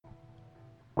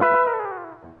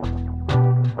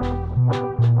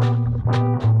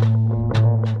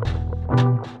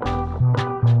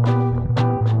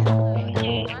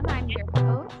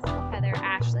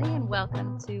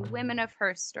of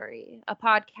Her Story, a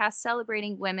podcast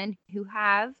celebrating women who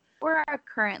have or are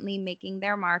currently making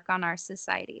their mark on our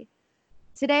society.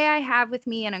 Today, I have with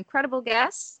me an incredible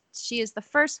guest. She is the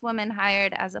first woman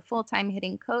hired as a full-time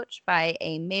hitting coach by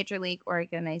a major league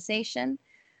organization.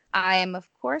 I am, of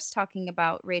course, talking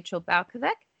about Rachel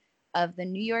Balkovec of the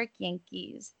New York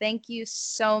Yankees. Thank you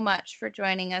so much for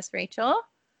joining us, Rachel.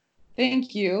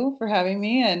 Thank you for having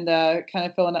me, and kind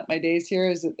of filling up my days here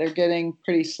is that they're getting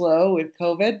pretty slow with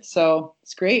COVID, so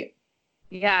it's great.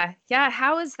 Yeah.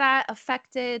 How has that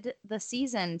affected the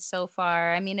season so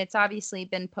far? I mean, it's obviously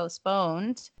been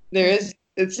postponed. It's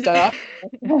stopped.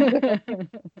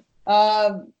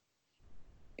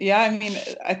 Yeah, I mean,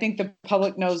 I think the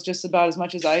public knows just about as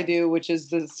much as I do, which is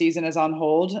the season is on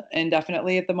hold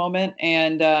indefinitely at the moment,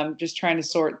 and just trying to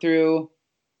sort through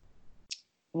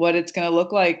what it's going to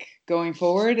look like going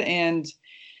forward. And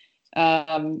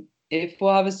if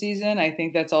we'll have a season, I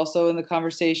think that's also in the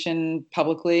conversation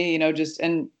publicly,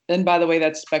 and by the way,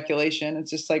 that's speculation.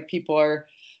 It's just like people are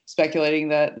speculating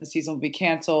that the season will be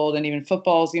canceled and even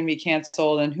football is going to be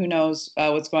canceled and who knows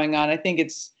what's going on. I think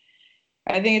it's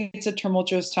a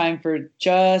tumultuous time for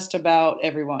just about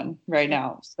everyone right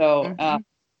now. So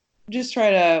we just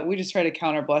try to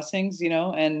count our blessings,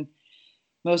 and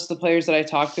most of the players that I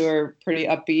talk to are pretty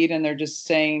upbeat, and they're just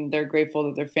saying they're grateful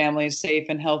that their family is safe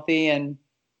and healthy. And,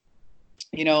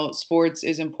 sports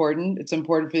is important. It's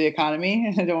important for the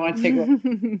economy. I don't want to take away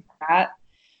from that,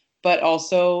 but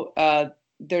also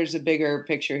there's a bigger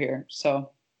picture here.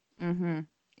 So.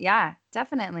 Yeah,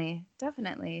 definitely.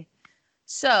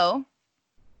 So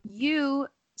you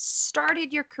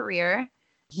started your career,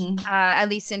 at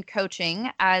least in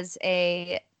coaching, as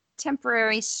a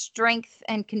temporary strength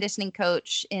and conditioning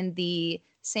coach in the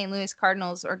St. Louis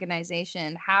Cardinals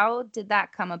organization. How did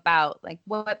that come about? Like,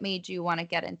 what made you want to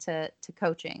get into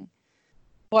coaching?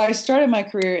 Well, I started my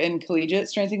career in collegiate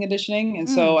strength and conditioning, and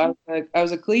so I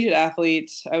was a collegiate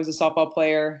athlete. I was a softball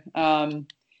player, and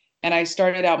I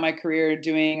started out my career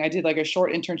I did like a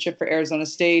short internship for Arizona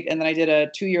State, and then I did a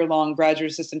 2-year-long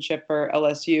graduate assistantship for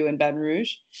LSU in Baton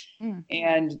Rouge.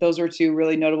 And those were two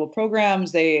really notable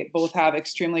programs. They both have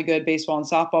extremely good baseball and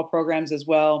softball programs as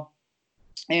well.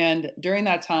 And during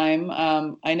that time,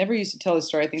 I never used to tell this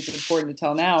story. I think it's important to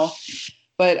tell now,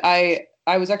 but I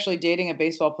was actually dating a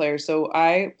baseball player. So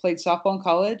I played softball in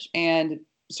college and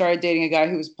started dating a guy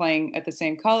who was playing at the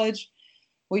same college.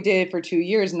 We dated for 2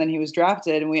 years, and then he was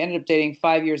drafted, and we ended up dating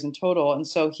 5 years in total. And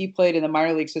so he played in the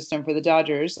minor league system for the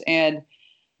Dodgers. And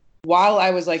while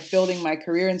I was like building my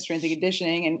career in strength and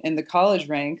conditioning and in the college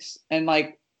ranks, and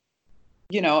like,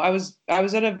 I was at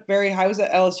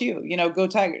LSU, go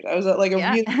Tigers. I was at like a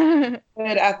really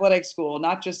good athletic school,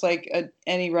 not just like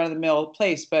any run of the mill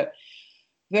place, but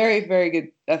very, very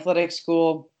good athletic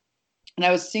school. And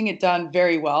I was seeing it done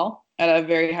very well at a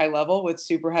very high level with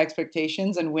super high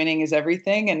expectations, and winning is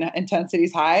everything and intensity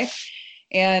is high.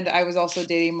 And I was also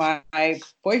dating my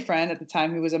boyfriend at the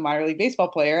time, who was a minor league baseball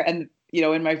player. And,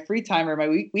 in my free time or my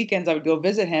weekends, I would go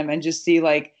visit him and just see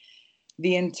like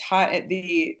the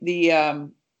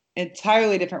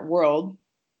entirely different world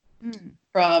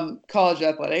from college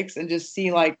athletics, and just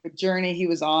see like the journey he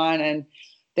was on. And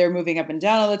they're moving up and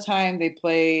down all the time. They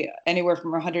play anywhere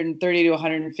from 130 to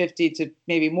 150 to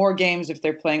maybe more games if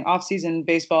they're playing off-season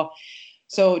baseball.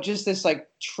 So just this like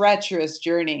treacherous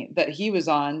journey that he was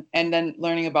on, and then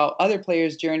learning about other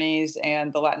players' journeys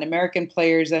and the Latin American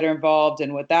players that are involved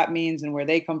and what that means and where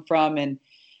they come from. And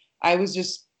I was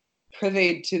just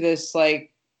privy to this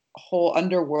like whole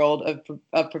underworld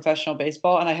of professional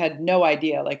baseball. And I had no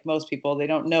idea, like most people, they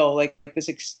don't know like this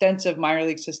extensive minor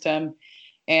league system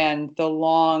and the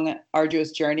long,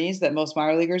 arduous journeys that most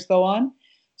minor leaguers go on.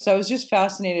 So I was just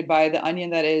fascinated by the onion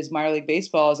that is minor league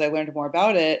baseball as I learned more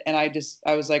about it. And I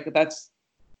was like, that's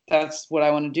what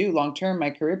I want to do long term, my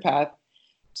career path.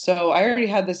 So I already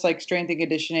had this like strength and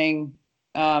conditioning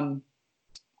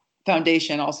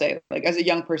foundation, I'll say. Like as a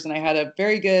young person, I had a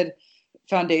very good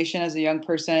foundation as a young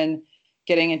person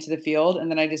getting into the field. And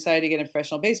then I decided to get into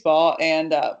professional baseball.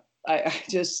 And I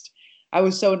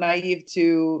was so naive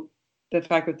to the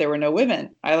fact that there were no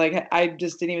women. I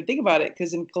just didn't even think about it,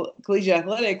 because in collegiate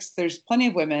athletics, there's plenty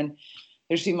of women.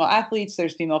 There's female athletes,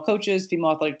 there's female coaches,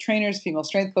 female athletic trainers, female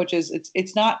strength coaches.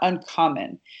 It's not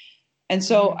uncommon. And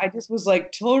so I just was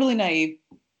like totally naive,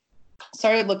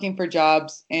 started looking for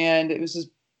jobs, and it was just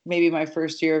maybe my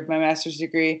first year of my master's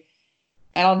degree.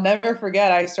 And I'll never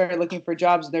forget, I started looking for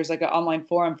jobs. There's like an online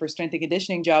forum for strength and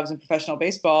conditioning jobs in professional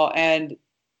baseball, and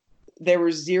there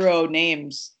were 0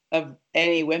 names of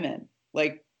any women.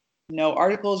 Like no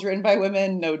articles written by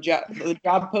women, no job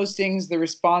postings. The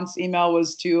response email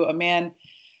was to a man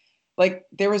like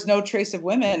there was no trace of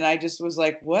women. And I just was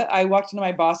like, what? I walked into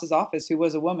my boss's office, who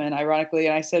was a woman, ironically,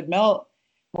 and I said,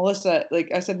 Melissa,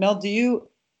 like I said, Mel, do you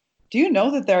know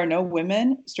that there are no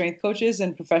women strength coaches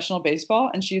in professional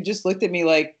baseball? And she just looked at me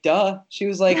like, duh. She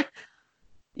was like,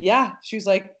 yeah. She was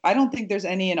like, I don't think there's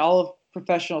any in all of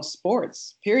professional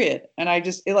sports, period. And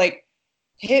it like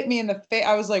hit me in the face.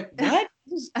 I was like, what?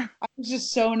 I was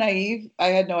just so naive. I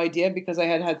had no idea because I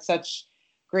had such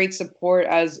great support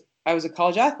as I was a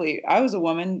college athlete. I was a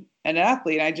woman and an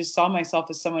athlete. I just saw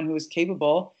myself as someone who was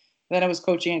capable. Then I was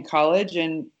coaching in college,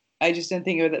 and I just didn't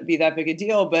think it would be that big a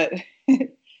deal, but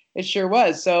it sure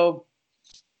was. So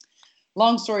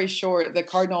long story short, the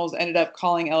Cardinals ended up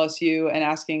calling LSU and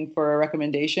asking for a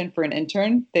recommendation for an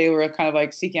intern. They were kind of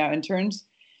like seeking out interns.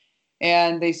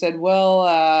 And they said,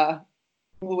 well,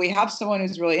 we have someone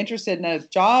who's really interested in a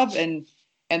job, and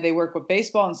they work with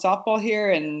baseball and softball here.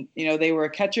 And, you know, they were a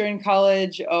catcher in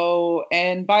college. Oh,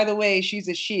 and by the way, she's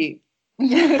a she.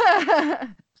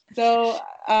 So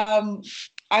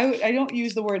I don't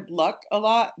use the word luck a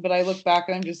lot, but I look back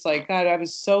and I'm just like, God, I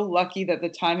was so lucky that the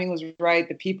timing was right.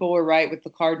 The people were right with the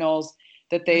Cardinals,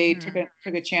 that they took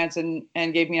a chance and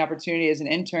gave me an opportunity as an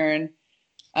intern.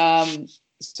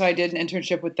 So I did an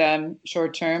internship with them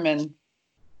short term, and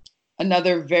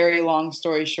another very long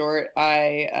story short,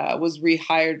 I was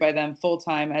rehired by them full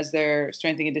time as their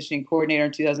strength and conditioning coordinator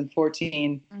in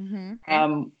 2014,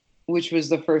 which was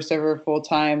the first ever full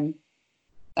time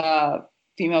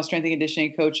female strength and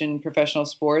conditioning coach in professional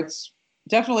sports.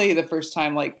 Definitely the first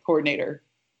time like coordinator,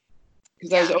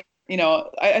 because I was, you know,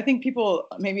 I think people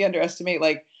maybe underestimate,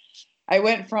 like I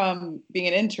went from being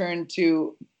an intern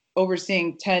to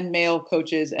overseeing 10 male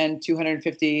coaches and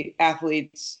 250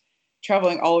 athletes,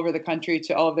 traveling all over the country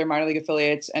to all of their minor league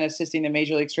affiliates and assisting the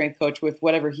major league strength coach with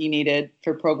whatever he needed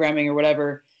for programming or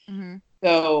whatever.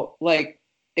 So like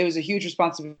it was a huge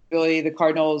responsibility. The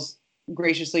Cardinals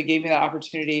graciously gave me that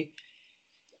opportunity.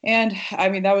 And I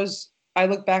mean, I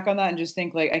look back on that and just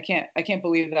think like, I can't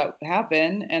believe that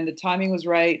happened. And the timing was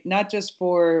right, not just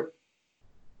for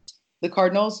the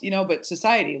Cardinals, you know, but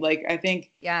society. Like, I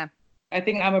think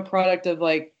I'm a product of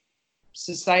like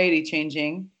society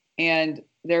changing, and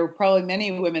there were probably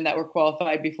many women that were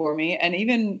qualified before me, and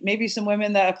even maybe some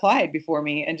women that applied before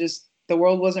me, and just the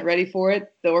world wasn't ready for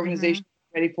it. The organization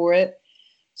wasn't ready for it.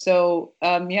 So,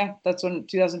 that's when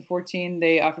 2014,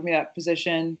 they offered me that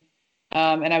position.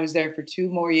 And I was there for 2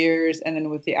 more years, and then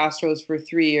with the Astros for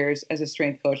 3 years as a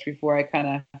strength coach before I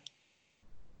kind of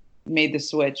made the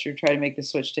switch, or tried to make the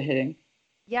switch to hitting.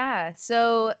 Yeah.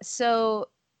 So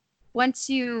once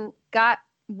you got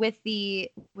with the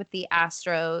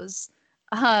Astros,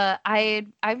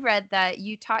 I've read that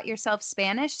you taught yourself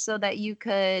Spanish so that you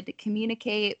could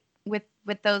communicate with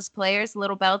those players a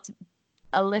little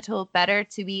better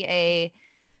to be a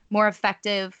more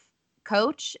effective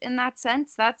coach in that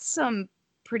sense. That's some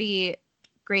pretty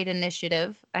great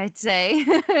initiative, I'd say.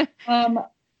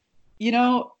 You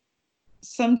know,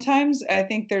 sometimes I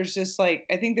think there's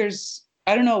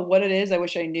I don't know what it is. I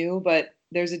wish I knew, but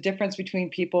there's a difference between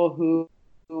people who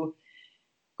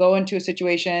go into a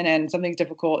situation and something's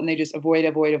difficult and they just avoid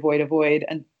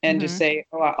and just say,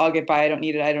 oh, I'll get by. I don't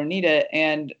need it.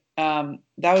 And I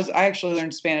actually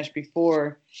learned Spanish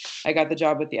before I got the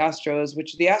job with the Astros,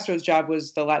 which the Astros job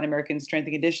was the Latin American strength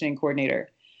and conditioning coordinator.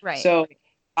 Right. So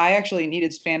I actually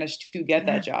needed Spanish to get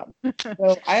that job.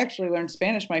 So I actually learned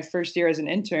Spanish my first year as an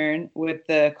intern with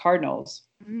the Cardinals.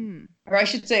 Or I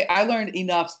should say, I learned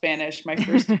enough Spanish my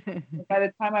first. By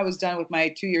the time I was done with my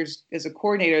 2 years as a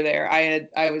coordinator there,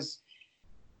 I was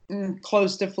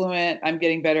close to fluent. I'm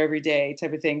getting better every day,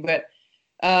 type of thing. But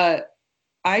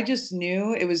I just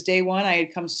knew it was day one. I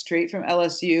had come straight from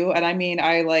LSU, and I mean,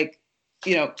 LSU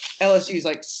is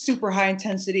like super high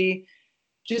intensity,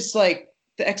 just like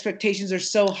the expectations are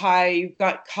so high. You've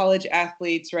got college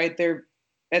athletes, right? They're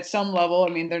at some level. I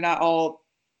mean, they're not all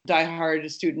diehard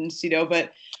students,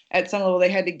 but at some level they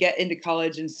had to get into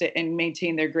college and sit and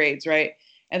maintain their grades, right?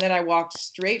 And then I walked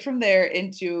straight from there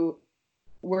into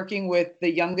working with the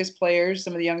youngest players,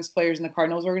 some of the youngest players in the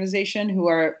Cardinals organization, who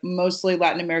are mostly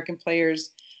Latin American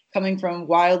players coming from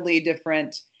wildly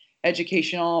different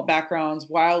educational backgrounds,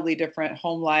 wildly different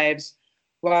home lives,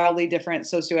 wildly different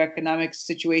socioeconomic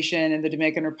situation in the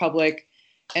Dominican Republic.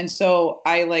 And so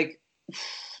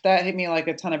that hit me like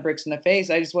a ton of bricks in the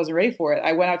face. I just wasn't ready for it.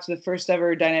 I went out to the first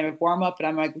ever dynamic warm up, and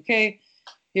I'm like, okay,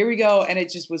 here we go. And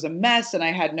it just was a mess, and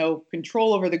I had no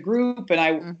control over the group, and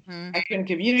I couldn't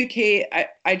communicate.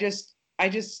 I just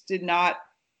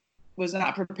was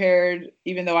not prepared,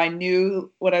 even though I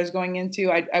knew what I was going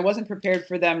into. I wasn't prepared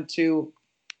for them to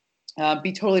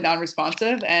be totally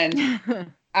non-responsive. And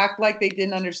act like they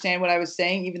didn't understand what I was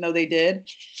saying, even though they did.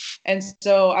 And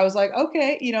so I was like,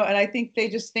 okay, and I think they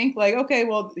just think like, okay,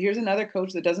 well, here's another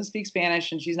coach that doesn't speak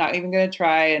Spanish and she's not even going to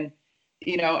try.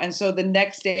 And so the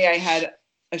next day I had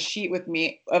a sheet with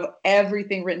me of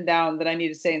everything written down that I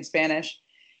needed to say in Spanish.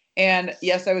 And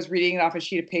yes, I was reading it off a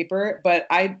sheet of paper, but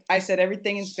I said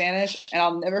everything in Spanish, and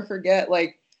I'll never forget,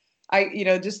 like,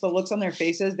 just the looks on their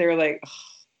faces. They were like, oh,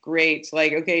 great.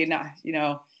 Like, okay,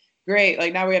 now, great.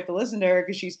 Like, now we have to listen to her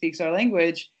because she speaks our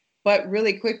language. But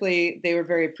really quickly, they were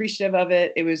very appreciative of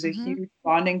it. It was a huge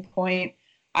bonding point.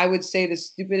 I would say the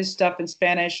stupidest stuff in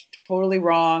Spanish, totally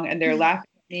wrong. And they're laughing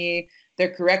at me.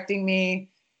 They're correcting me.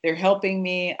 They're helping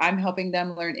me. I'm helping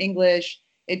them learn English.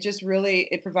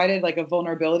 It provided like a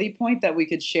vulnerability point that we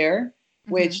could share,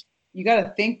 which you got to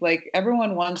think, like,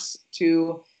 everyone wants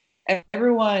to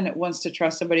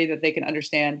trust somebody that they can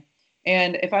understand.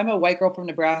 And if I'm a white girl from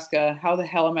Nebraska, how the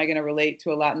hell am I going to relate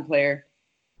to a Latin player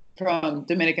from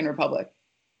Dominican Republic?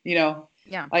 Yeah.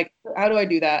 Like, how do I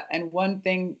do that? And one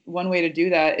way to do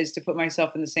that is to put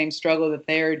myself in the same struggle that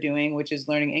they are doing, which is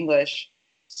learning English.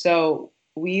 So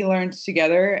we learned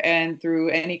together, and through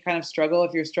any kind of struggle,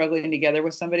 if you're struggling together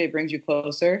with somebody, it brings you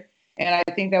closer. And I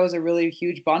think that was a really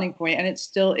huge bonding point, and it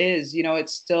still is. It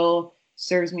still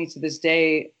serves me to this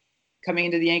day. Coming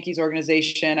into the Yankees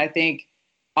organization, I think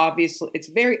obviously it's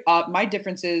my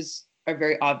differences are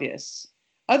very obvious.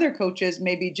 Other coaches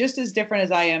may be just as different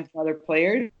as I am from other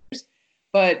players,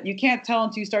 but you can't tell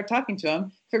until you start talking to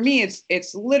them. For me,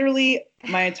 it's literally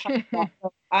my entire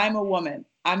I'm a woman.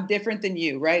 I'm different than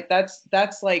you, right? That's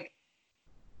like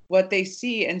what they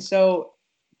see. And so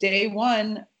day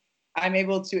one, I'm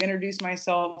able to introduce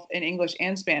myself in English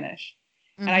and Spanish.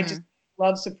 And I just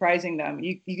love surprising them.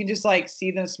 You can just like see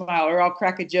them smile, or I'll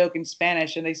crack a joke in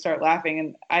Spanish and they start laughing.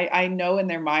 And I know in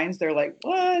their minds, they're like,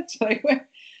 what? Like,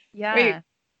 yeah. Wait,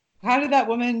 how did that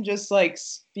woman just like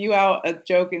spew out a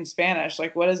joke in Spanish?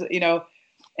 Like, what is it?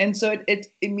 And so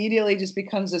it immediately just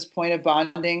becomes this point of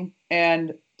bonding.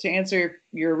 And to answer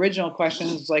your original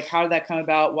questions, like, how did that come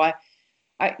about? Why?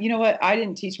 You know what? I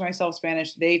didn't teach myself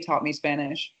Spanish. They taught me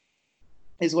Spanish,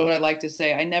 is what I like to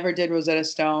say. I never did Rosetta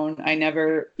Stone. I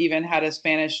never even had a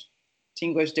Spanish to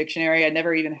English dictionary. I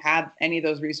never even had any of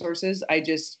those resources. I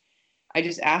just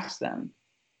asked them.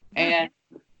 And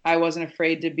I wasn't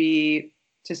afraid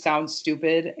to sound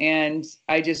stupid. And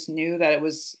I just knew that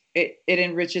it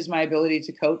enriches my ability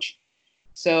to coach.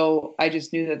 So I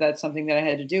just knew that that's something that I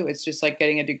had to do. It's just like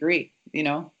getting a degree,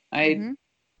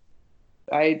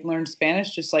 I learned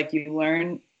Spanish just like you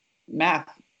learn math.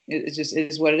 It just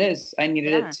is what it is. I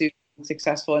needed it to be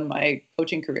successful in my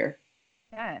coaching career.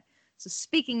 Yeah. So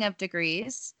speaking of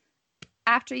degrees,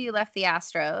 after you left the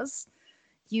Astros,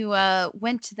 you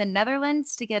went to the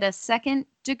Netherlands to get a second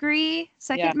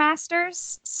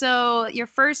master's. So your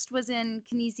first was in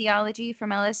kinesiology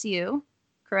from LSU,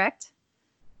 correct?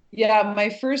 Yeah, my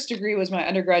first degree was my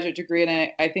undergraduate degree,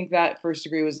 and I think that first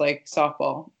degree was like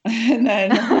softball. And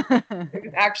then it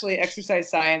was actually exercise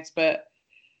science, but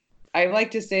I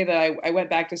like to say that I went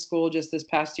back to school just this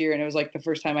past year, and it was like the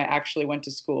first time I actually went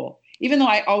to school, even though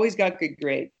I always got good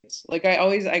grades. Like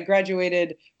I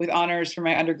graduated with honors for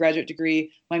my undergraduate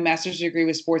degree. My master's degree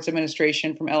was sports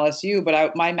administration from LSU,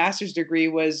 but my master's degree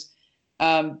was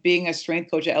being a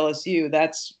strength coach at LSU.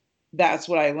 That's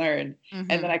what I learned. And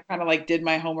then I kind of like did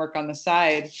my homework on the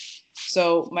side.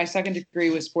 So my second degree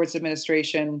was sports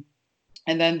administration.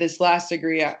 And then this last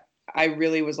degree, I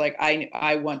really was like,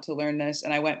 I want to learn this.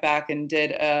 And I went back and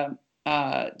did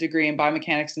a degree in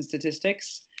biomechanics and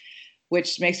statistics,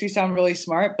 which makes me sound really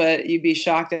smart, but you'd be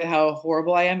shocked at how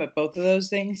horrible I am at both of those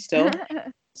things still.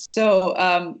 So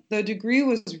the degree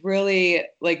was really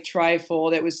like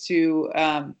trifold. It was to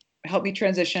help me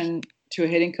transition to a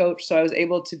hitting coach. So I was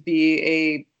able to be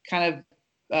a kind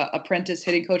of apprentice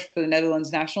hitting coach for the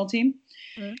Netherlands national team.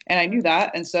 And I knew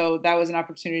that. And so that was an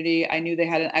opportunity. I knew they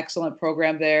had an excellent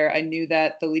program there. I knew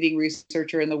that the leading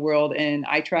researcher in the world in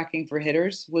eye tracking for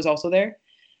hitters was also there.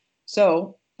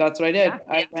 So that's what I did.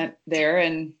 I went there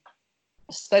and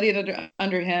studied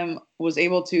under him, was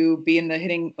able to be in the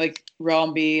hitting like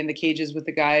realm, be in the cages with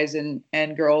the guys and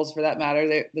girls for that matter,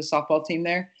 the softball team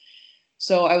there.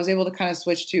 So I was able to kind of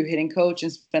switch to hitting coach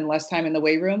and spend less time in the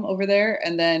weight room over there.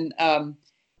 And then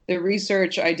the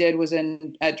research I did was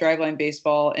at Driveline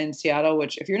Baseball in Seattle,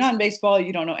 which if you're not in baseball,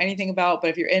 you don't know anything about. But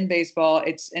if you're in baseball,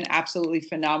 it's an absolutely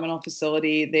phenomenal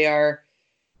facility. They are,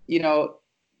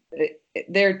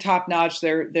 they're top notch.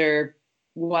 They're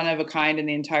one of a kind in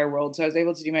the entire world. So I was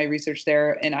able to do my research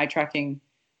there in eye tracking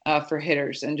for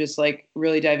hitters and just like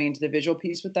really diving into the visual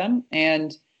piece with them.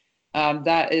 And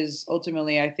that is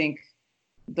ultimately, I think,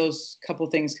 those couple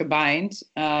things combined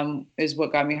is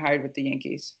what got me hired with the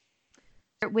Yankees.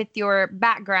 With your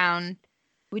background,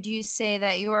 would you say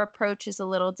that your approach is a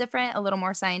little different, a little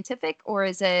more scientific, or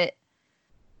is it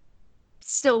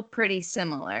still pretty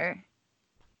similar?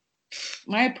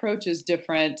 My approach is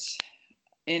different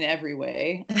in every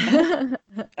way.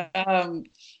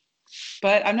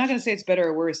 But I'm not going to say it's better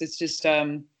or worse. It's just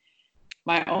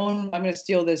my own. I'm going to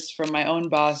steal this from my own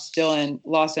boss, Dylan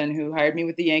Lawson, who hired me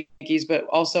with the Yankees, but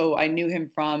also I knew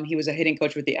him he was a hitting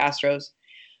coach with the Astros.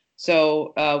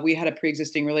 So we had a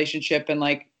pre-existing relationship, and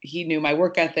like he knew my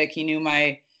work ethic, he knew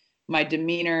my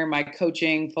demeanor, my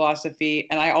coaching philosophy,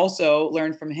 and I also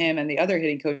learned from him and the other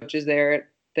hitting coaches there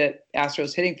that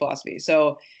Astros hitting philosophy.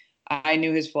 So I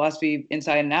knew his philosophy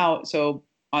inside and out. So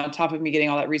on top of me getting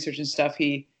all that research and stuff,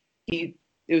 it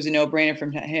was a no-brainer for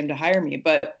him to hire me.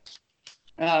 But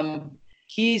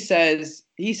he says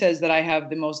that I have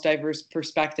the most diverse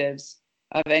perspectives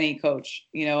of any coach,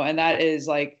 and that is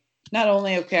like, not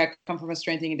only, okay, I come from a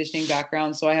strength and conditioning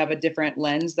background, so I have a different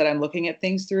lens that I'm looking at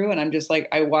things through, and I'm just like,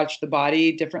 I watch the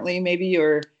body differently maybe,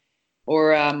 or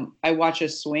I watch a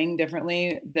swing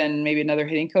differently than maybe another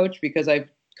hitting coach because I've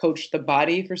coached the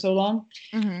body for so long.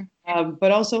 Mm-hmm.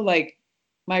 But also, like,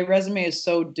 my resume is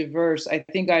so diverse. I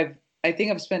think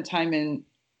I've spent time in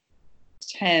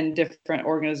 10 different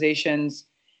organizations,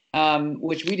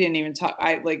 which we didn't even talk.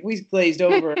 We glazed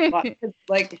over a lot.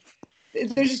 Like,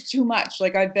 there's just too much.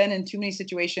 Like, I've been in too many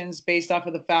situations based off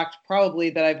of the fact probably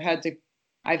that I've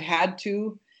had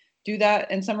to do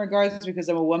that in some regards because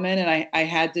I'm a woman, and I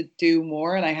had to do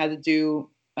more, and I had to do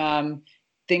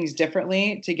things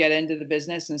differently to get into the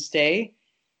business and stay.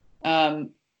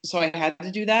 So I had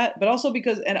to do that, but also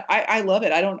because, and I love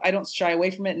it. I don't shy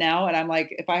away from it now. And I'm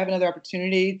like, if I have another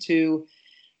opportunity to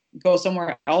go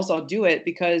somewhere else, I'll do it,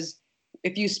 because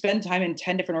if you spend time in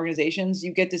 10 different organizations,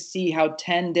 you get to see how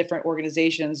 10 different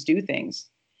organizations do things,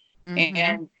 mm-hmm.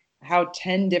 and how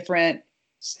 10 different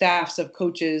staffs of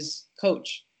coaches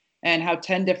coach, and how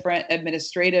 10 different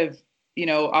administrative,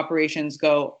 operations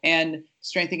go, and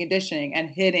strength and conditioning and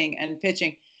hitting and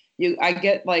pitching. I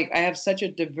have such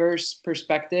a diverse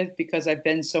perspective because I've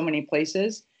been so many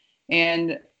places,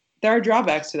 and there are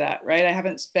drawbacks to that, right? I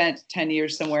haven't spent 10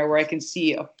 years somewhere where I can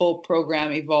see a full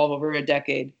program evolve over a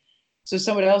decade. So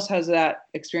someone else has that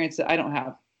experience that I don't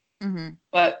have. Mm-hmm.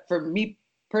 But for me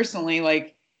personally,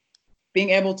 like,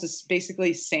 being able to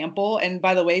basically sample, and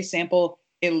by the way, sample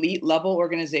elite level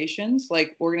organizations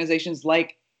like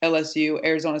LSU,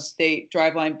 Arizona State,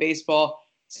 Driveline Baseball,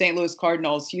 St. Louis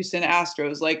Cardinals, Houston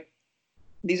Astros. Like,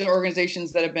 these are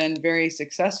organizations that have been very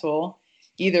successful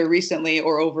either recently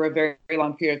or over a very, very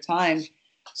long period of time.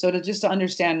 So to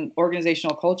understand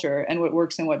organizational culture and what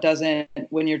works and what doesn't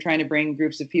when you're trying to bring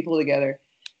groups of people together.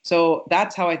 So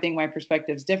that's how I think my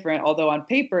perspective is different. Although on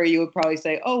paper, you would probably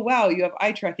say, oh, wow, you have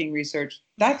eye tracking research.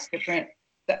 That's different.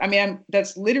 I mean,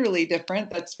 that's literally different.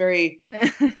 That's very,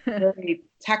 very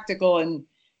tactical and,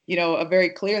 a very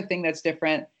clear thing that's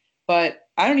different. But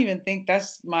I don't even think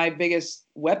that's my biggest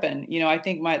weapon. I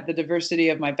think the diversity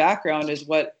of my background is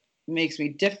what makes me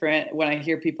different when I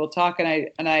hear people talk, and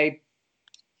I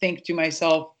think to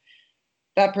myself,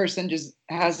 that person just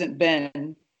hasn't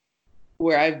been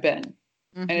where I've been.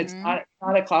 Mm-hmm. And it's not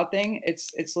a cloud thing.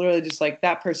 It's literally just like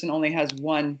that person only has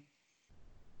one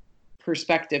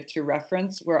perspective to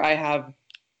reference, where I have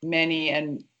many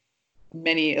and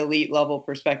many elite level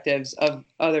perspectives of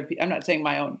other people. I'm not saying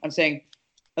my own. I'm saying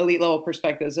elite level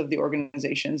perspectives of the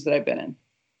organizations that I've been in.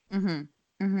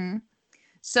 Mm-hmm. Mm-hmm.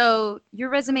 So your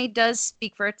resume does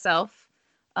speak for itself.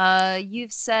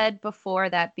 You've said before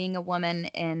that being a woman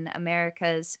in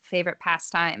America's favorite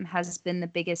pastime has been the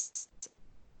biggest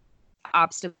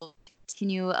obstacle. Can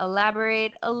you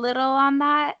elaborate a little on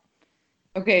that?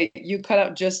 Okay, you cut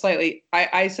out just slightly.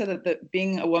 I said that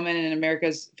being a woman in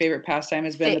America's favorite pastime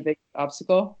has been the biggest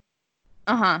obstacle.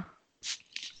 Uh-huh.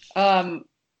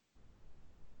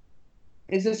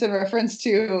 Is this in reference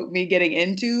to me getting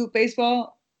into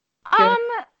baseball?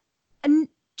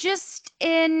 Just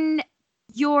in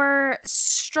your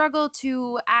struggle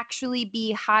to actually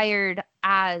be hired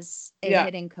as a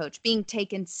hitting coach, being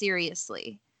taken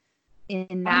seriously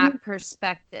in that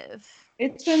perspective.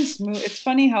 It's been smooth. It's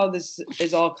funny how this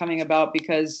is all coming about,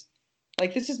 because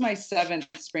like, this is my 7th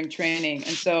spring training.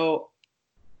 And so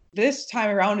this time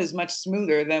around is much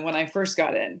smoother than when I first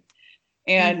got in.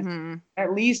 And mm-hmm.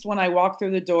 at least when I walk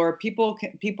through the door, people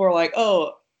are like,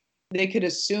 oh, they could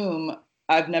assume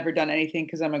I've never done anything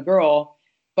because I'm a girl.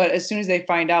 But as soon as they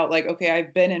find out, like, okay,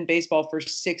 I've been in baseball for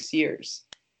 6 years.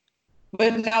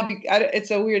 But now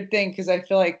it's a weird thing, because I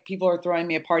feel like people are throwing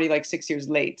me a party like 6 years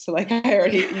late. So like, I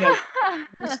already,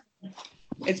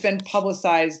 it's been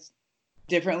publicized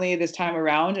differently this time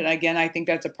around. And again, I think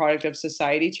that's a product of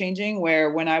society changing,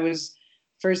 where when I was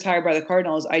first hired by the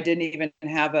Cardinals, I didn't even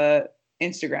have a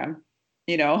Instagram,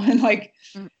 and like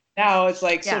now it's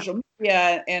like social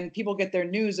media, and people get their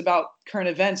news about current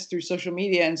events through social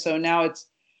media. And so now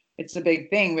it's a big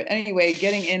thing. But anyway,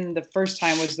 getting in the first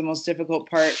time was the most difficult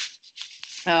part.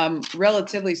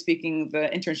 Relatively speaking, the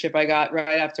internship I got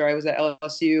right after I was at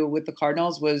LSU with the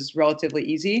Cardinals was relatively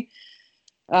easy.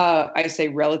 I say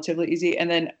relatively easy. And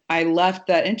then I left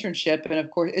that internship. And of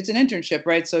course, it's an internship,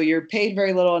 right? So you're paid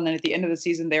very little. And then at the end of the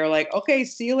season, they were like, okay,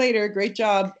 see you later. Great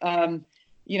job.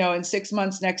 In 6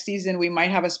 months next season, we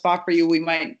might have a spot for you. We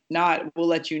might not. We'll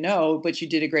let you know. But you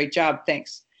did a great job.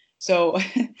 Thanks. So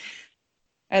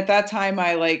at that time,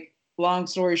 long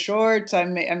story short,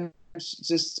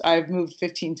 I've moved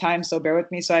 15 times, so bear with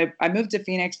me. So I moved to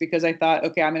Phoenix because I thought,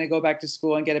 okay, I'm going to go back to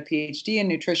school and get a PhD in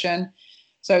nutrition.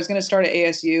 So I was going to start at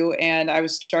ASU, and I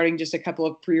was starting just a couple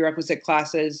of prerequisite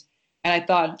classes. And I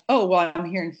thought, oh, well, I'm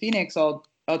here in Phoenix. I'll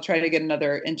try to get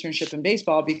another internship in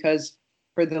baseball, because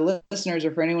for the listeners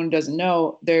or for anyone who doesn't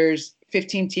know, there's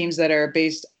 15 teams that are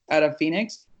based out of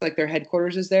Phoenix, like their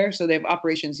headquarters is there. So they have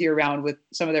operations year round with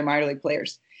some of their minor league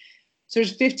players. So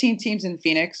there's 15 teams in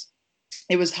Phoenix.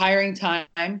 It was hiring time,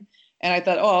 and I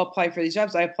thought, oh, I'll apply for these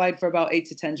jobs. I applied for about 8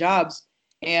 to 10 jobs.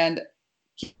 And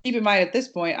keep in mind, at this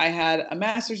point, I had a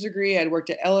master's degree. I'd worked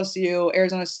at LSU,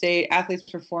 Arizona State, Athletes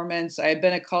Performance. I had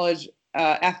been a college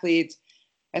athlete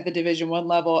at the Division I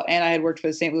level, and I had worked for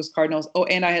the St. Louis Cardinals. Oh,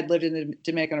 and I had lived in the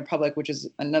Dominican Republic, which is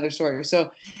another story.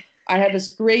 So I had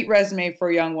this great resume for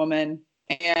a young woman,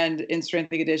 and in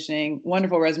strength and conditioning,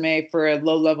 wonderful resume for a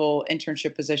low-level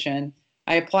internship position.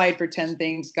 I applied for 10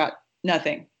 things, got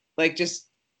nothing, just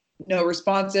no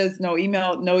responses, no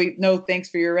email, no thanks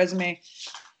for your resume.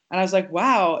 And I was like,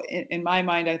 wow. In my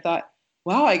mind, I thought,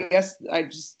 wow, I guess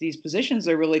these positions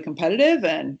are really competitive,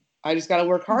 and I just got to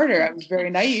work harder. I was very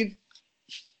naive.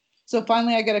 So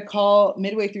finally, I get a call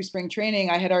midway through spring training.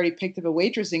 I had already picked up a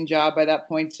waitressing job by that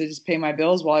point to just pay my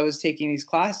bills while I was taking these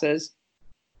classes.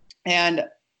 And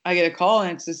I get a call,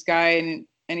 and it's this guy, and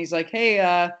he's like,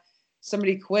 hey,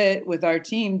 somebody quit with our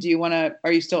team.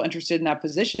 Are you still interested in that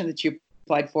position that you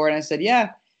applied for? And I said,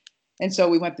 yeah. And so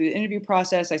we went through the interview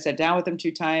process. I sat down with him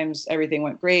 2 times. Everything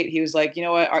went great. He was like, you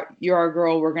know what? You're our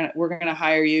girl. We're gonna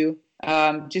hire you.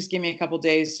 Just give me a couple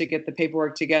days to get the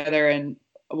paperwork together, and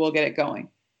we'll get it going.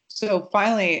 So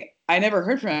finally, I never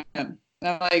heard from him. And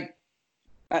I'm like,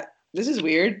 this is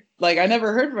weird. I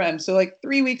never heard from him. So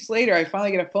 3 weeks later, I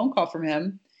finally get a phone call from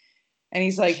him, and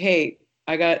he's like, hey,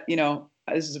 I got,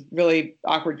 this is a really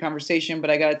awkward conversation, but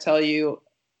I got to tell you,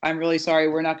 I'm really sorry.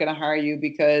 We're not going to hire you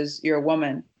because you're a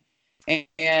woman.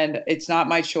 And it's not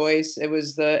my choice. It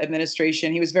was the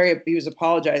administration. He was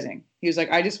apologizing. He was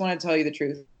like, I just want to tell you the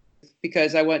truth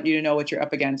because I want you to know what you're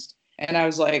up against. And I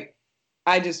was like,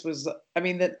 any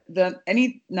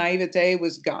naivete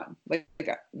was gone.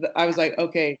 I was like,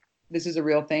 okay, this is a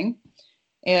real thing.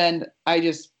 And I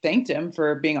just thanked him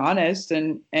for being honest.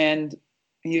 And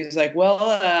he was like, well,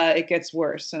 it gets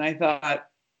worse. And I thought,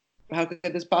 how could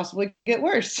this possibly get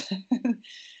worse?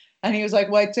 And he was like,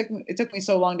 well, it took me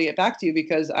so long to get back to you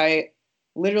because I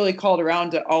literally called around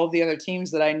to all of the other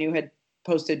teams that I knew had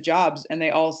posted jobs, and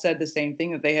they all said the same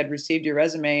thing, that they had received your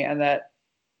resume and that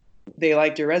they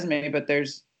liked your resume, but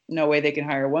there's no way they can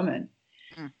hire a woman.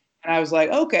 And I was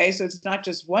like, okay, so it's not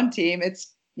just one team,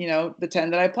 it's, the 10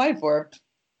 that I applied for.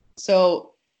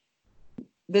 So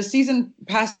the season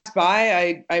passed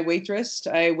by. I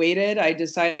waitressed, I waited. I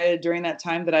decided during that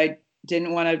time that I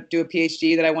didn't want to do a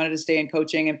PhD, that I wanted to stay in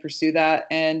coaching and pursue that,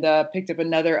 and picked up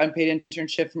another unpaid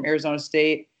internship from Arizona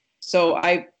State. So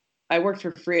I worked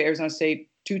for free at Arizona State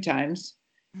 2 times.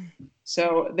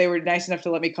 So they were nice enough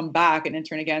to let me come back and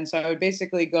intern again. So I would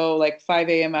basically go 5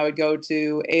 a.m. I would go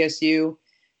to ASU,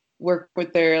 work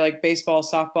with their baseball,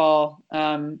 softball,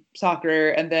 soccer,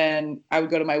 and then I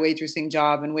would go to my waitressing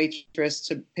job and waitress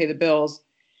to pay the bills.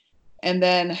 And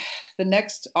then the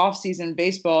next off-season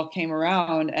baseball came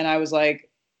around, and I was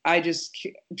like, I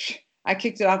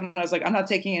kicked it off, and I was like, I'm not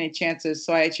taking any chances.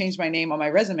 So I changed my name on my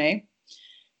resume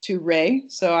to Ray.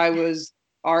 So I was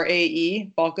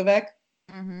RAE Balkovec.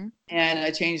 Mm-hmm. And I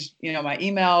changed, my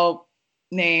email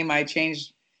name. I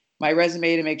changed my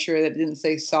resume to make sure that it didn't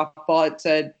say softball. It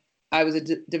said I was a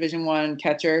Division I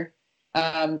catcher.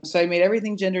 So I made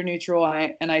everything gender neutral,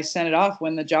 and I sent it off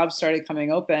when the jobs started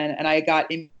coming open, and I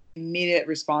got immediate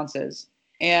responses.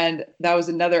 And that was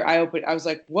another eye-opener. I was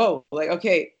like, whoa,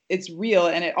 okay, it's real.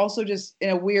 And it also just, in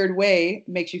a weird way,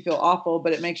 makes you feel awful,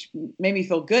 but it made me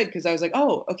feel good, because I was like,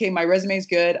 oh, okay, my resume is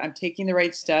good. I'm taking the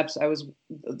right steps.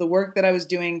 The work that I was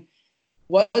doing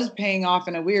was paying off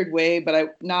in a weird way,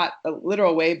 but not a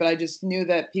literal way, but I just knew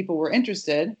that people were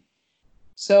interested.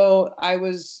 So I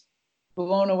was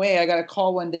blown away. I got a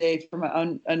call one day from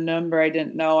a number I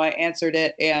didn't know. I answered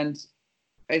it and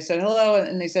I said, hello.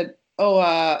 And they said, oh,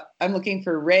 I'm looking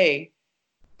for Ray.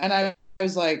 And I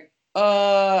was like,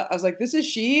 this is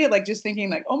she? Like, just thinking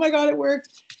like, oh my God, it worked.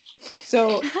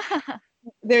 So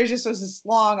there just was this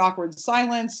long, awkward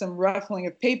silence, some ruffling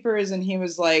of papers. And he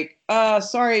was like,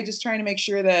 sorry, just trying to make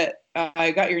sure that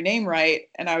I got your name right.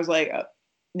 And I was like,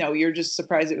 no, you're just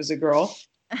surprised it was a girl.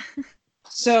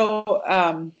 So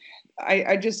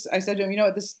I said to him, you know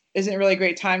what, this isn't really a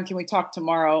great time. Can we talk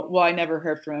tomorrow? Well, I never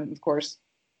heard from him, of course.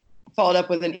 Followed up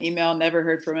with an email, never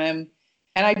heard from him.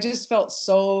 And I just felt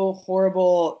so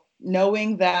horrible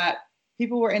knowing that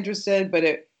people were interested,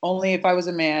 but only if I was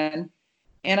a man.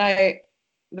 And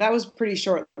that was pretty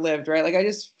short lived, right? Like I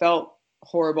just felt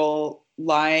horrible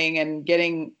lying and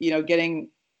getting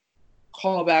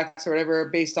callbacks or whatever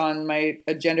based on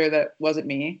a gender that wasn't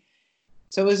me.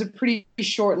 So it was a pretty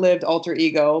short-lived alter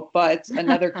ego, but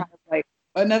another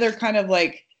kind of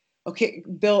like, okay,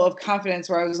 bill of confidence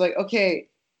where I was like, okay,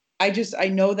 I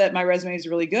know that my resume is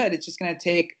really good. It's just going to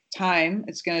take time.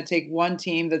 It's going to take one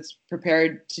team that's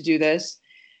prepared to do this.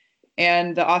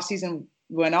 And the off season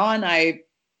went on. It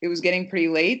was getting pretty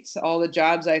late. All the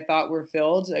jobs I thought were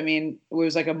filled. I mean, it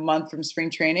was like a month from spring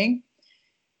training.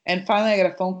 And finally, I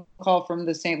got a phone call from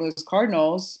the St. Louis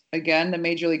Cardinals, again, the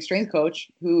major league strength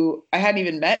coach, who I hadn't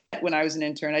even met when I was an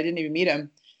intern. I didn't even meet him.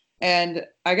 And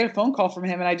I got a phone call from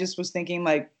him, and I just was thinking,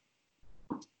 like,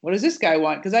 what does this guy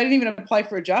want? Because I didn't even apply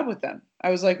for a job with them.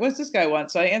 I was like, what's this guy want?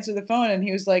 So I answered the phone, and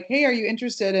he was like, hey, are you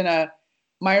interested in a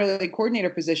minor league coordinator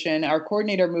position? Our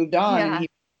coordinator moved on, and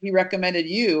he recommended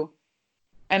you.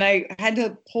 And I had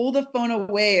to pull the phone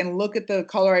away and look at the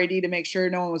caller ID to make sure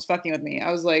no one was fucking with me.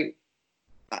 I was like,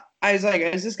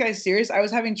 is this guy serious? I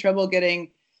was having trouble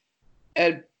getting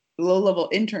a low-level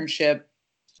internship,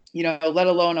 let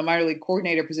alone a minor league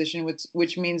coordinator position,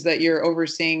 which means that you're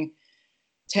overseeing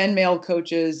 10 male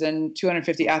coaches and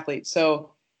 250 athletes.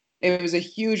 So it was a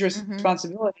huge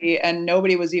responsibility, and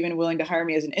nobody was even willing to hire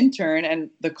me as an intern. And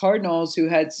the Cardinals, who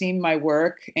had seen my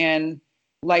work and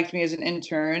liked me as an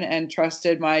intern and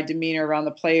trusted my demeanor around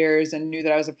the players and knew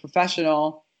that I was a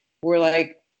professional, were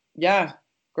like, yeah,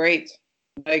 great.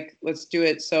 Like, let's do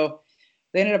it. So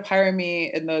they ended up hiring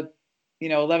me in the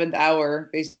 11th hour,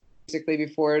 basically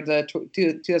before the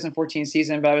 2014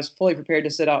 season, but I was fully prepared to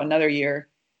sit out another year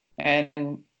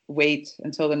and wait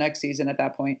until the next season at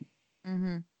that point.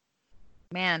 Mm-hmm.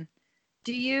 Man,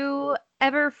 do you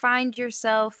ever find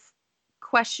yourself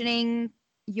questioning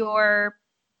your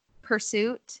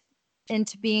pursuit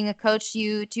into being a coach? Do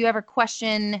you ever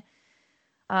question,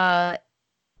 am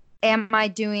I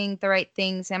doing the right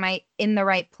things? Am I in the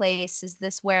right place? Is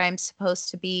this where I'm supposed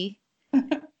to be?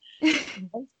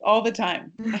 All the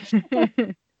time.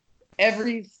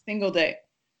 Every single day.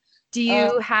 Do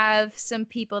you have some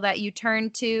people that you turn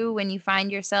to when you find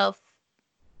yourself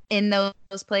in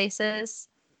those places?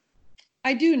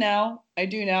 I do now.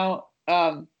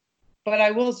 But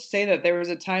I will say that there was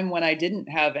a time when I didn't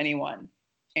have anyone.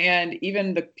 And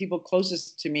even the people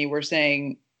closest to me were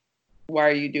saying, why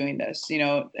are you doing this?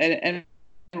 And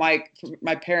my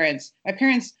parents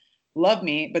love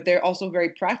me, but they're also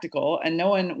very practical, and no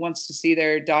one wants to see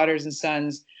their daughters and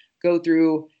sons go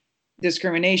through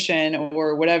discrimination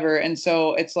or whatever. And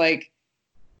so it's like,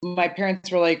 my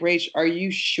parents were like, Rach, are you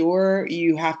sure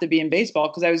you have to be in baseball?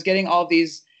 Because I was getting all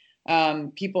these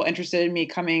people interested in me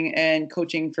coming and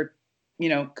coaching for,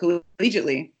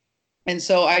 collegiately. And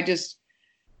so I just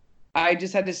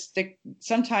had to stick.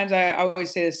 Sometimes I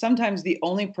always say this, sometimes the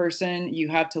only person you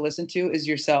have to listen to is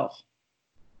yourself.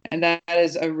 And that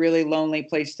is a really lonely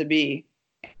place to be.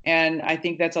 And I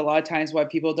think that's a lot of times why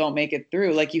people don't make it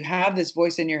through. Like, you have this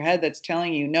voice in your head that's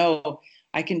telling you, no,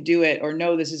 I can do it, or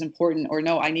no, this is important, or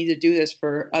no, I need to do this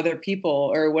for other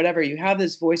people, or whatever. You have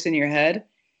this voice in your head.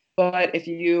 But if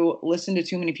you listen to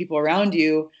too many people around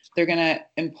you, they're going to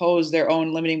impose their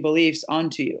own limiting beliefs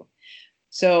onto you.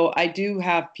 So I do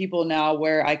have people now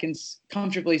where I can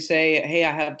comfortably say, hey,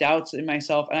 I have doubts in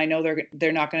myself. And I know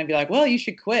they're not going to be like, well, you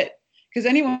should quit. Because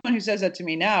anyone who says that to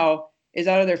me now is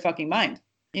out of their fucking mind.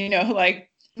 Like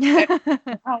now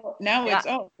it's,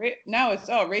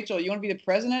 Rachel, you want to be the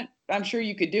president? I'm sure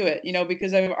you could do it,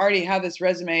 because I've already had this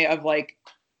resume of like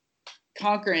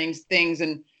conquering things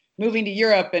and moving to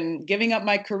Europe and giving up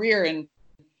my career and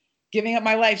giving up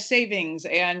my life savings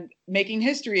and making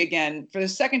history again for the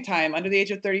second time under the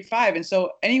age of 35. And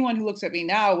so anyone who looks at me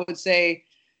now would say,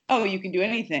 oh, you can do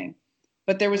anything.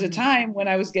 But there was a time when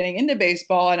I was getting into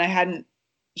baseball and I hadn't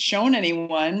shown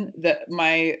anyone that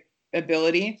my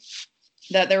ability,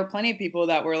 that there were plenty of people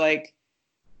that were like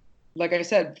I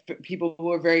said, people who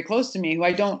were very close to me, who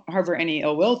I don't harbor any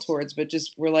ill will towards, but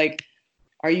just were like,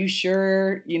 are you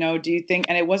sure? You know, do you think?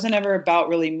 And it wasn't ever about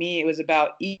really me. It was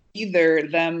about either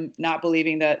them not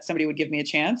believing that somebody would give me a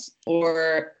chance,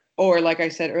 or like I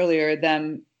said earlier,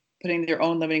 them putting their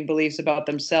own limiting beliefs about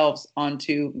themselves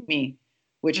onto me,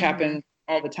 which happens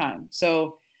all the time.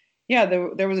 So yeah,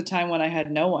 there was a time when I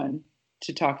had no one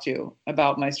to talk to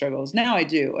about my struggles. Now I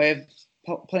do. I have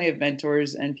plenty of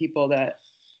mentors and people that,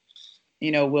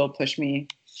 you know, will push me.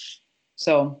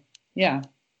 So yeah.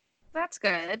 That's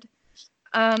good.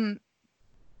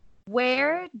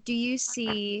 Where do you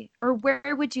see, or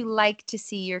where would you like to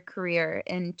see your career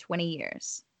in 20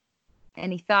 years?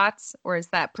 Any thoughts, or is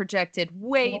that projected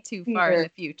way too far in the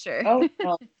future? Oh,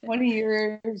 well, 20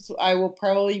 years, I will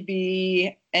probably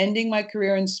be ending my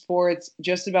career in sports,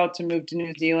 just about to move to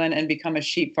New Zealand and become a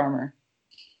sheep farmer.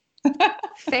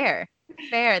 Fair.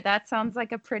 That sounds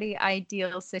like a pretty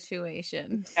ideal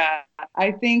situation. Yeah,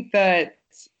 I think that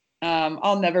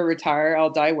I'll never retire. I'll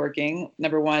die working,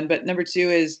 number one. But number two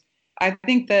is I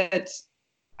think that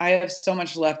I have so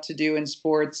much left to do in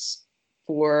sports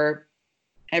for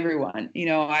everyone. You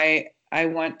know, I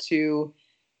want to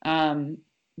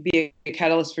be a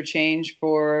catalyst for change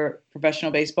for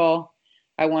professional baseball.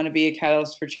 I want to be a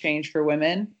catalyst for change for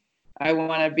women. I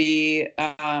want to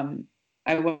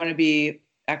be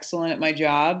excellent at my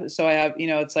job. So I have, you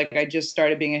know, it's like I just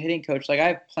started being a hitting coach. Like I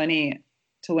have plenty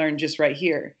to learn just right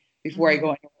here before I go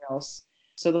anywhere else.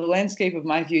 So the landscape of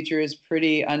my future is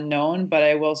pretty unknown, but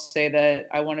I will say that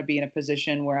I want to be in a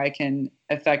position where I can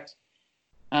affect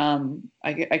I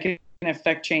can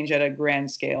affect change at a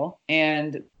grand scale.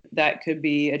 And that could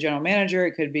be a general manager.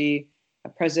 It could be a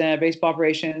president of baseball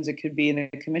operations. It could be in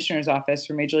the commissioner's office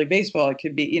for Major League Baseball. It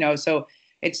could be, you know, so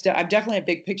I'm definitely a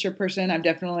big picture person. I'm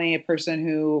definitely a person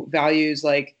who values,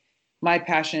 like, my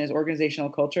passion is organizational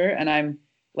culture. And I'm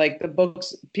like, the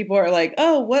books, people are like,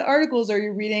 oh, what articles are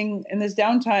you reading in this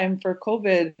downtime for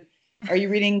COVID? Are you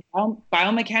reading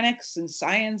biomechanics and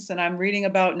science? And I'm reading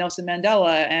about Nelson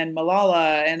Mandela and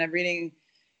Malala. And I'm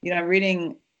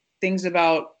reading things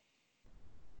about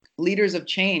leaders of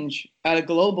change at a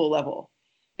global level.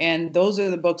 And those are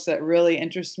the books that really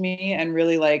interest me and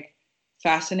really like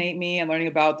fascinate me, and learning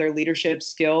about their leadership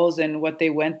skills and what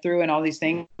they went through and all these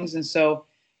things. And so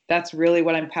that's really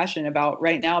what I'm passionate about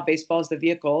right now. Baseball is the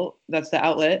vehicle. That's the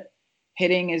outlet.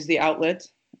 Hitting is the outlet.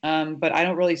 But I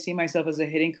don't really see myself as a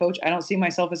hitting coach. I don't see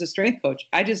myself as a strength coach.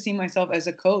 I just see myself as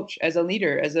a coach, as a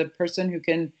leader, as a person who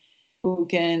can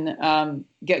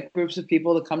get groups of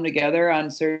people to come together on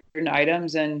certain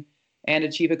items and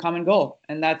achieve a common goal.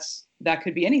 And that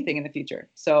could be anything in the future.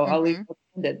 So I'll leave it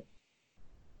open-ended.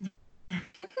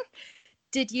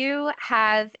 Did you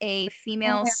have a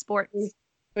female sports?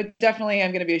 But definitely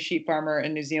I'm going to be a sheep farmer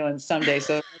in New Zealand someday.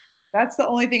 So that's the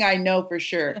only thing I know for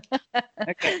sure.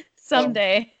 Okay.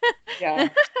 Someday. Yeah.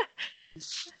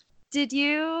 Did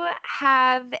you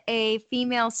have a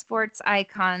female sports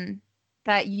icon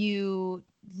that you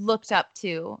looked up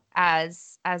to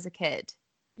as a kid?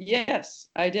 Yes,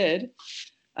 I did.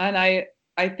 And I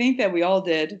think that we all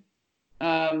did.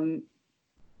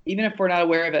 Even if we're not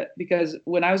aware of it, because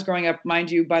when I was growing up,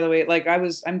 mind you, by the way, like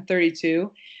I'm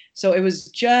 32. So it was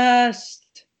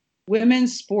just,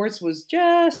 women's sports was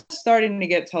just starting to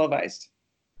get televised.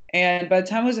 And by the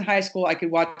time I was in high school, I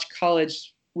could watch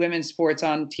college women's sports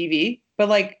on TV, but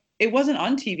like it wasn't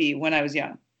on TV when I was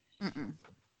young.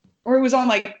 Or it was on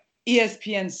like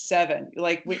ESPN7.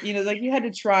 Like, you know, like you had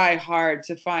to try hard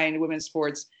to find women's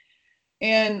sports.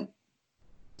 And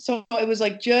so it was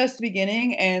like just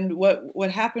beginning. And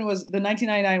what happened was the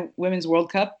 1999 Women's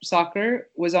World Cup soccer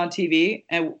was on TV,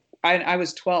 and I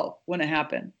was 12 when it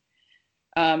happened.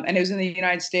 And it was in the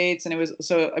United States, and it was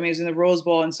in the Rose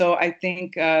Bowl. And so I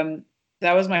think that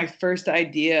was my first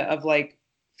idea of like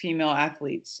female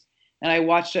athletes. And I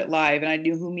watched it live, and I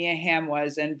knew who Mia Hamm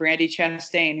was, and Brandi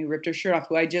Chastain, who ripped her shirt off,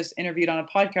 who I just interviewed on a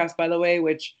podcast, by the way,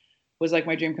 which was like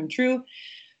my dream come true.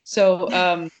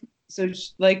 So,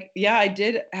 like, yeah, I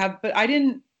did have, but I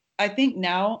think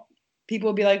now people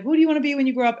will be like, who do you want to be when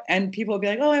you grow up? And people will be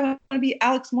like, oh, I want to be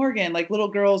Alex Morgan. Like little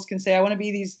girls can say, I want to be,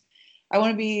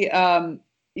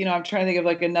 you know, I'm trying to think of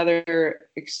like another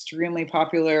extremely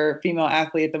popular female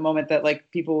athlete at the moment that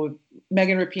like people,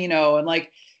 Megan Rapinoe. And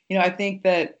like, you know, I think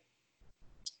that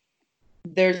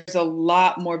there's a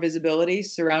lot more visibility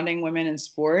surrounding women in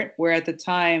sport, where at the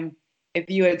time, if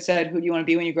you had said, who do you want to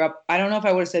be when you grow up? I don't know if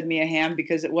I would have said Mia Hamm,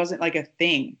 because it wasn't like a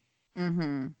thing.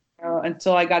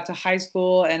 until I got to high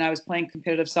school and I was playing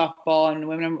competitive softball and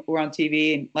women were on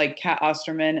TV, like Kat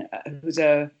Osterman,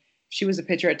 she was a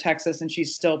pitcher at Texas and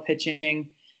she's still pitching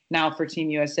now for Team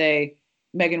USA.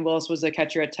 Megan Willis was a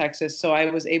catcher at Texas. So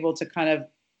I was able to kind of,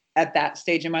 at that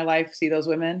stage in my life, see those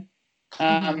women.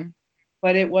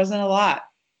 But it wasn't a lot.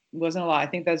 It wasn't a lot. I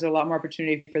think there's a lot more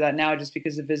opportunity for that now just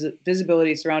because the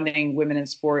visibility surrounding women in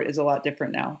sport is a lot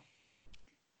different now.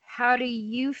 How do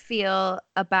you feel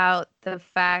about the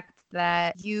fact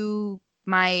that you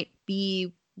might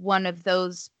be one of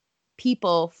those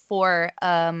people for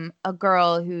a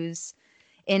girl who's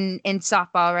in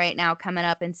softball right now coming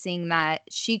up and seeing that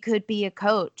she could be a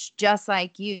coach just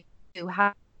like you?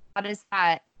 How does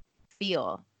that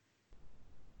feel?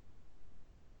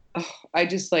 Oh, I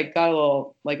just got a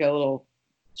little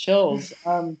chills.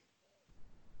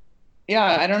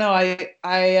 Yeah, I don't know.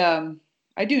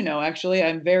 I do know, actually.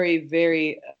 I'm very,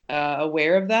 very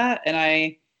aware of that, and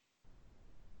I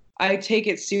take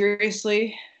it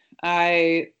seriously.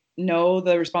 I know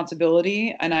the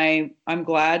responsibility, and I'm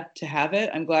glad to have it.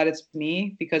 I'm glad it's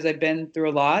me because I've been through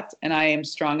a lot, and I am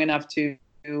strong enough to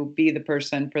be the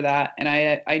person for that. And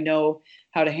I know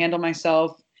how to handle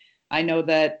myself. I know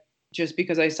that just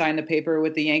because I signed the paper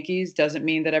with the Yankees doesn't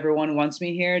mean that everyone wants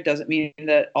me here. It doesn't mean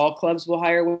that all clubs will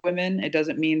hire women. It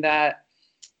doesn't mean that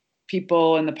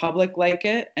people in the public like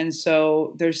it. And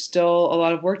so there's still a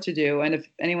lot of work to do. And if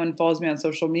anyone follows me on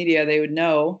social media, they would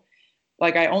know,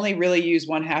 I only really use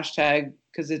one hashtag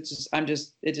because it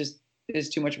just is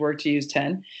too much work to use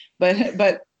 10.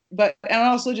 But and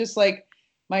also just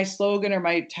my slogan or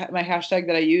my hashtag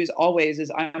that I use always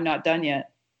is I'm not done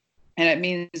yet. And it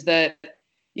means that,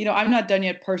 I'm not done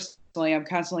yet personally. I'm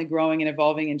constantly growing and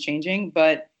evolving and changing,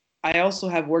 but I also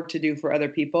have work to do for other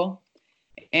people.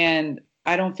 And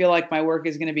I don't feel like my work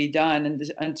is going to be done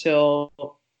until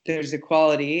there's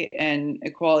equality, and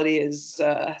equality is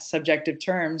a subjective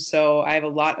term. So I have a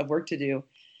lot of work to do.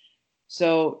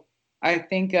 So I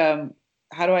think,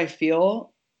 how do I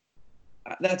feel?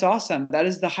 That's awesome. That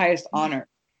is the highest honor.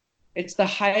 It's the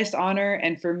highest honor.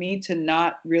 And for me to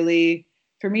not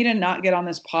get on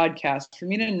this podcast, for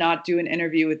me to not do an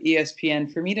interview with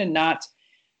ESPN, for me to not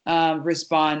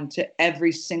respond to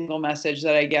every single message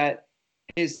that I get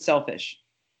is selfish.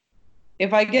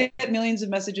 If I get millions of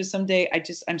messages someday,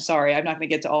 I'm sorry, I'm not going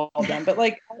to get to all of them. But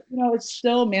it's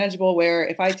still manageable where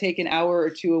if I take an hour or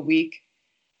two a week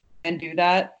and do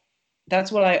that,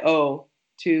 that's what I owe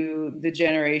to the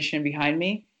generation behind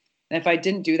me. And if I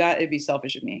didn't do that, it'd be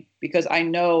selfish of me because I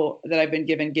know that I've been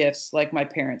given gifts like my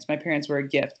parents. My parents were a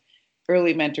gift.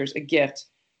 Early mentors, a gift.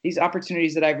 These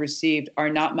opportunities that I've received are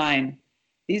not mine.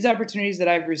 These opportunities that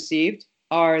I've received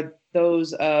are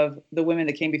those of the women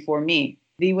that came before me.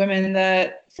 All the women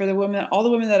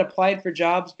that applied for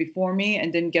jobs before me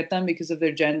and didn't get them because of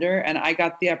their gender. And I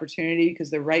got the opportunity because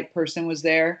the right person was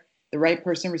there. The right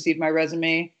person received my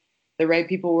resume. The right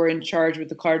people were in charge with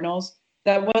the Cardinals.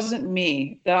 That wasn't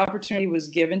me. The opportunity was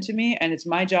given to me, and it's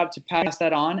my job to pass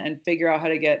that on and figure out how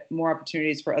to get more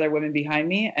opportunities for other women behind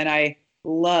me. And I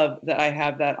love that I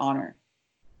have that honor.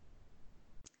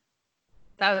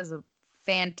 That was a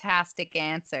fantastic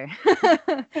answer.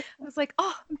 I was like,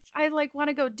 oh, I want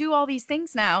to go do all these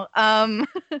things now.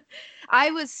 I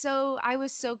was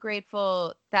so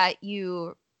grateful that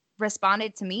you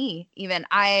responded to me. Even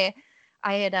I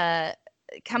had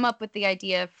come up with the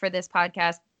idea for this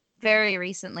podcast very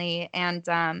recently, and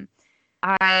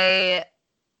I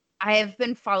have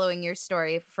been following your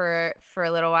story for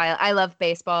a little while. I love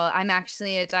baseball. I'm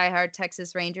actually a diehard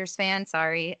Texas Rangers fan.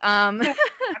 Sorry.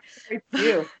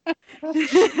 You.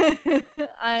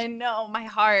 I know my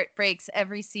heart breaks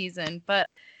every season, but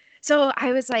so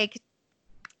I was like,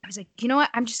 you know what?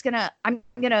 I'm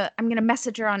gonna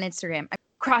message her on Instagram. I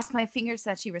crossed my fingers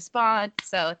that she responds.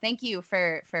 So thank you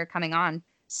for coming on.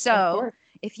 So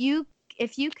if you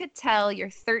could tell your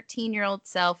 13-year-old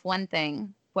self one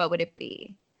thing, what would it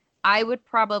be? I would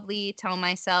probably tell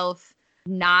myself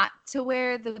not to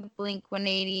wear the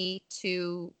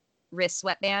Blink-182 wrist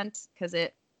sweatband because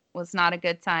it was not a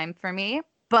good time for me.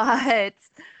 But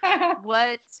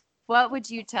what would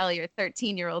you tell your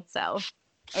 13-year-old self?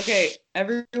 Okay,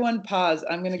 everyone pause.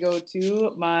 I'm going to go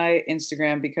to my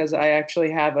Instagram because I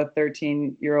actually have a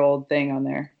 13-year-old thing on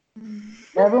there.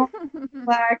 Everyone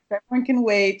relax. Everyone can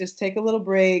wait. Just take a little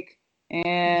break.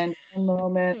 And a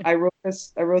moment. I wrote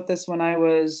this when I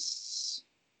was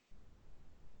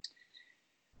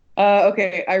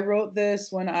I wrote this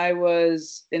when I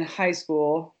was in high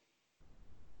school.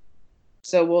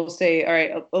 So we'll say, all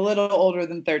right, a little older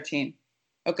than 13.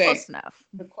 Okay. Close enough.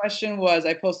 The question was,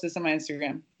 I posted this on my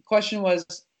Instagram. The question was,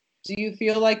 do you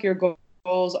feel like you're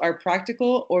goals are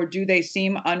practical or do they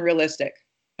seem unrealistic?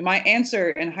 And my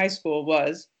answer in high school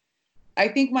was, I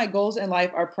think my goals in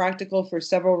life are practical for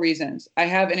several reasons. I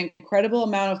have an incredible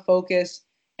amount of focus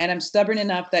and I'm stubborn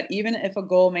enough that even if a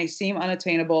goal may seem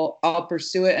unattainable, I'll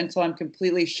pursue it until I'm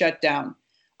completely shut down.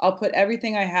 I'll put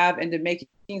everything I have into making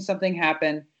something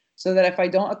happen so that if I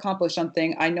don't accomplish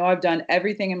something, I know I've done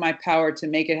everything in my power to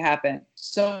make it happen.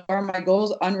 So are my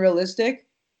goals unrealistic?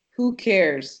 Who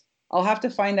cares? I'll have to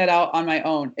find that out on my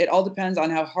own. It all depends on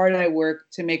how hard I work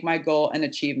to make my goal an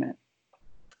achievement.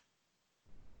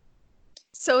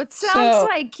 So it sounds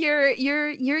like your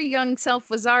young self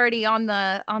was already on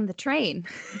the train.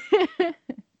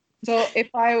 So if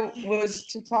I was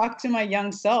to talk to my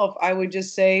young self, I would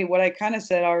just say what I kind of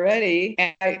said already.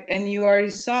 And you already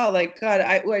saw, like, God,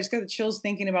 I just got the chills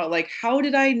thinking about, like, how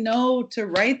did I know to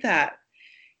write that?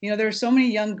 There are so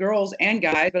many young girls and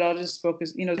guys, but I'll just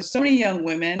focus, there's so many young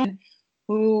women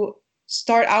who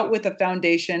start out with a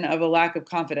foundation of a lack of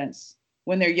confidence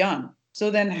when they're young. So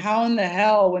then how in the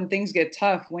hell, when things get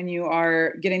tough, when you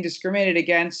are getting discriminated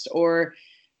against or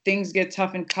things get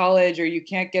tough in college or you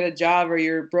can't get a job or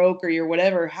you're broke or you're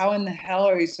whatever, how in the hell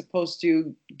are you supposed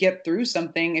to get through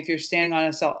something if you're standing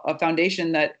on a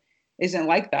foundation that isn't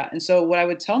like that? And so what I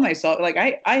would tell myself, like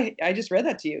I just read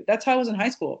that to you. That's how I was in high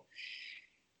school.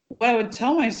 What I would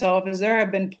tell myself is there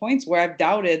have been points where I've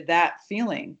doubted that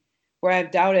feeling, where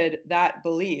I've doubted that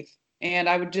belief. And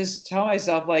I would just tell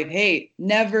myself, like, hey,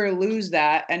 never lose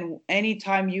that. And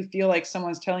anytime you feel like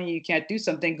someone's telling you can't do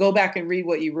something, go back and read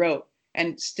what you wrote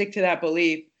and stick to that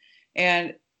belief.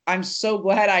 And I'm so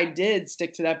glad I did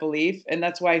stick to that belief. And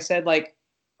that's why I said, like,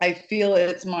 I feel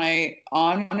it's my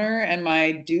honor and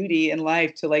my duty in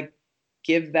life to, like,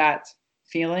 give that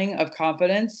feeling of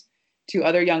confidence to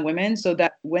other young women so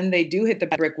that when they do hit the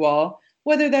brick wall,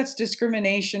 whether that's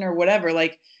discrimination or whatever,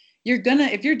 like,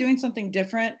 if you're doing something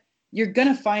different, you're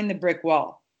gonna find the brick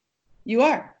wall. You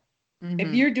are. Mm-hmm.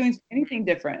 If you're doing anything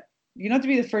different, you don't have to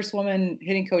be the first woman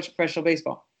hitting coach professional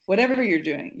baseball. Whatever you're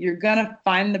doing, you're gonna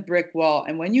find the brick wall.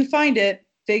 And when you find it,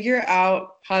 figure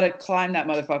out how to climb that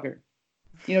motherfucker.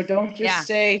 Don't just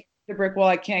say the brick wall,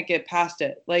 I can't get past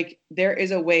it. Like, there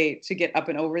is a way to get up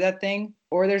and over that thing,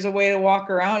 or there's a way to walk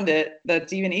around it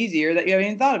that's even easier that you haven't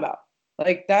even thought about.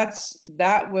 Like,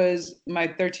 that was my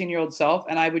 13-year-old self.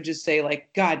 And I would just say, like,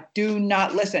 God, do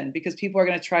not listen, because people are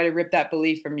going to try to rip that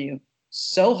belief from you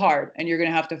so hard, and you're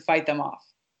going to have to fight them off.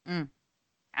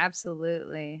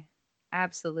 Absolutely.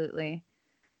 Absolutely.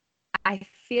 I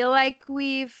feel like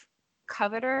we've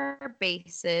covered our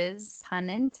bases, pun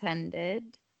intended.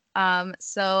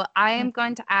 So I am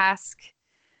going to ask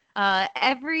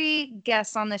every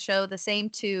guest on the show the same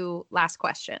two last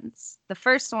questions. The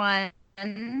first one,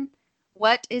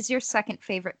 what is your second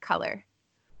favorite color?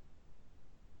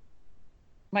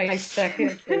 My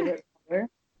second favorite color?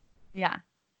 Yeah.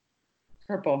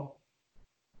 Purple.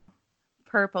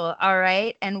 Purple. All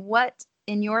right. And what,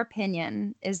 in your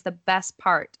opinion, is the best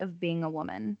part of being a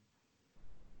woman?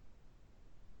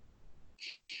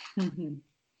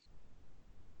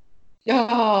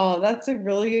 Oh, that's a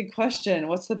really good question.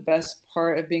 What's the best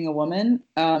part of being a woman?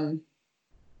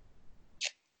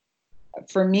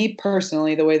 For me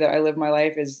personally, the way that I live my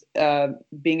life is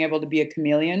being able to be a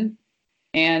chameleon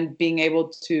and being able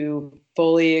to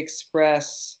fully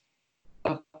express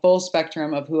a full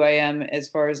spectrum of who I am, as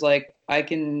far as, like, I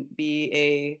can be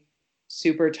a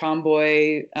super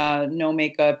tomboy, no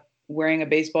makeup, wearing a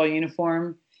baseball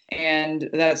uniform, and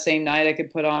that same night I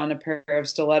could put on a pair of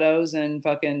stilettos and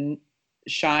fucking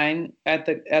shine at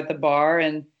the bar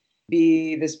and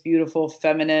be this beautiful,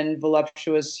 feminine,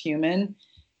 voluptuous human.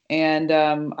 And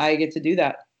I get to do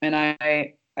that. And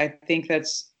I think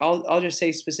that's, I'll just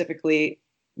say specifically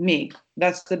me.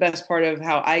 That's the best part of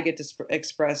how I get to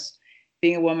express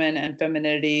being a woman and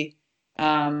femininity.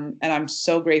 And I'm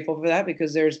so grateful for that,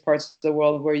 because there's parts of the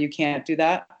world where you can't do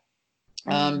that.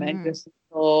 And just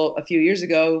until a few years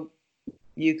ago,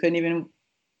 you couldn't even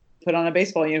put on a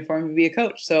baseball uniform and be a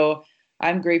coach. So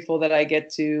I'm grateful that I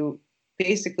get to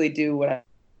basically do what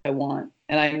I want.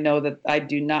 And I know that I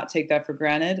do not take that for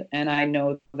granted. And I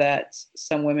know that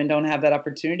some women don't have that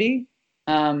opportunity.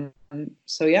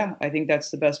 So yeah, I think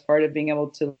that's the best part of being able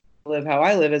to live how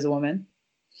I live as a woman.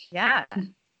 Yeah.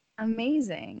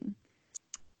 Amazing.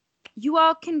 You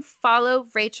all can follow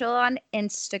Rachel on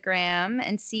Instagram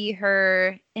and see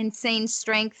her insane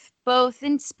strength, both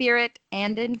in spirit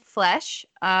and in flesh.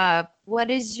 What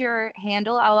is your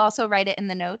handle? I'll also write it in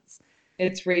the notes.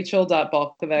 It's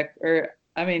Rachel.Balkovec,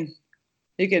 I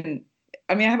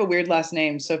have a weird last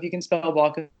name, so if you can spell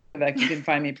Balkovec, you can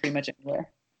find me pretty much anywhere.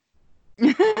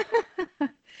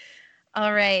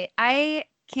 All right. I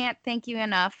can't thank you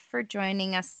enough for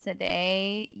joining us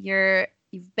today.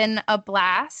 You've been a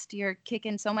blast. You're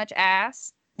kicking so much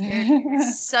ass.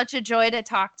 You're such a joy to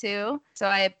talk to. So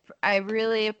I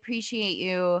really appreciate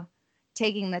you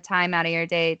taking the time out of your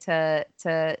day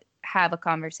to have a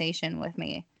conversation with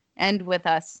me and with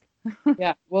us.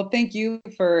 Yeah. Well, thank you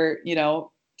for,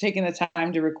 taking the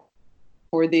time to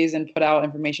record these and put out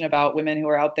information about women who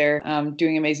are out there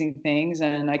doing amazing things.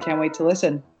 And I can't wait to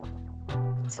listen.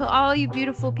 To all you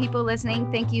beautiful people listening,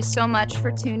 thank you so much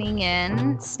for tuning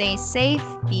in. Stay safe,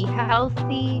 be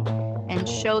healthy, and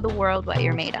show the world what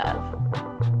you're made of.